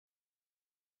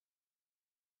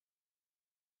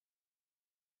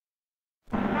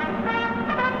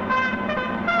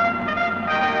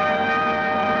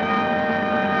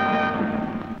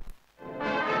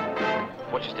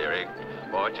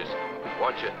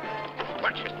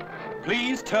Watch it.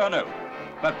 Please turn over.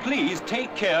 But please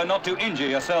take care not to injure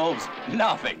yourselves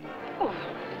laughing. Oh,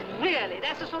 really?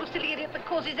 That's the sort of silly idiot that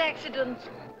causes accidents.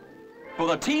 For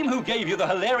the team who gave you the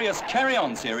hilarious Carry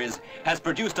On series has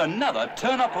produced another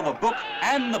turn-up for the book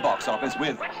and the box office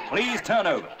with Please Turn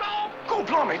Over. Stop! Go,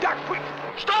 blimey, Duck, quick!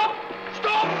 Stop!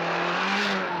 Stop!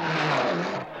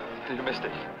 You missed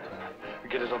it. We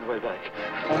get it on the way back.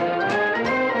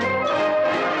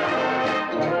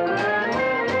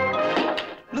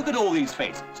 Look at all these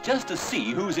faces, just to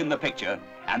see who's in the picture,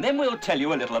 and then we'll tell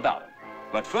you a little about them.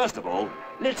 But first of all,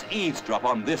 let's eavesdrop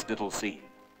on this little scene.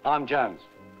 I'm Jones.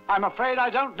 I'm afraid I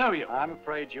don't know you. I'm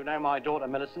afraid you know my daughter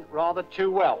Millicent rather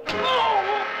too well.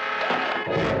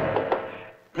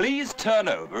 Please Turn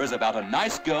Over is about a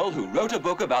nice girl who wrote a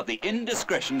book about the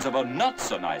indiscretions of a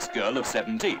not-so-nice girl of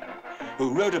 17,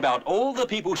 who wrote about all the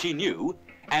people she knew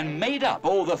and made up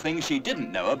all the things she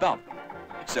didn't know about them,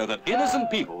 so that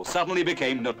innocent people suddenly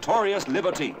became notorious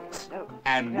libertines.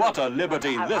 And what a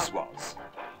liberty this was.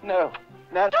 No.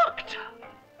 Doctor!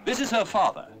 This is her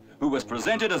father, who was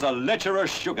presented as a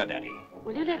lecherous sugar daddy.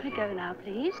 Will you let me go now,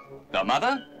 please? The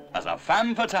mother as a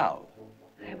femme fatale.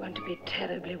 I want to be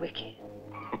terribly wicked.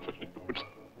 Very good.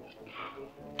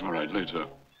 All right, later.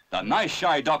 The nice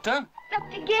shy doctor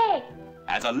Dr. Gay!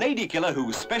 as a lady killer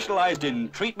who specialized in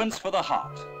treatments for the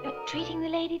heart. You're treating the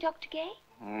lady, Dr. Gay?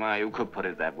 Well, you could put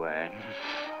it that way.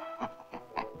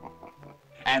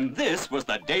 And this was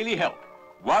the Daily Help.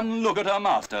 One look at her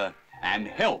master, and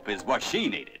help is what she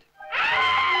needed.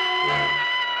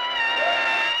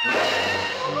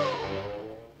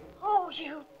 Oh,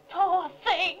 you poor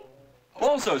thing!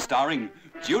 Also starring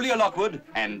Julia Lockwood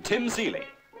and Tim Seeley,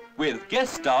 with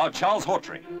guest star Charles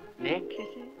Hawtrey.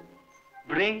 Necklaces,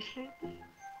 bracelets,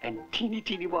 and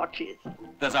teeny watches.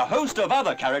 There's a host of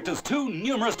other characters too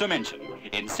numerous to mention,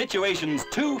 in situations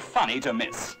too funny to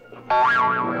miss.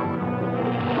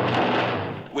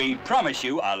 We promise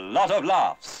you a lot of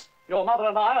laughs. Your mother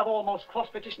and I have almost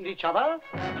cross-petitioned each other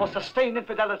for sustained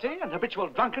infidelity and habitual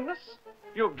drunkenness.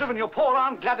 You've driven your poor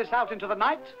Aunt Gladys out into the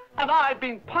night, and I've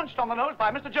been punched on the nose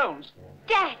by Mr. Jones.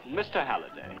 Daddy! Mr.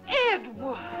 Halliday.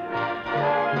 Edward!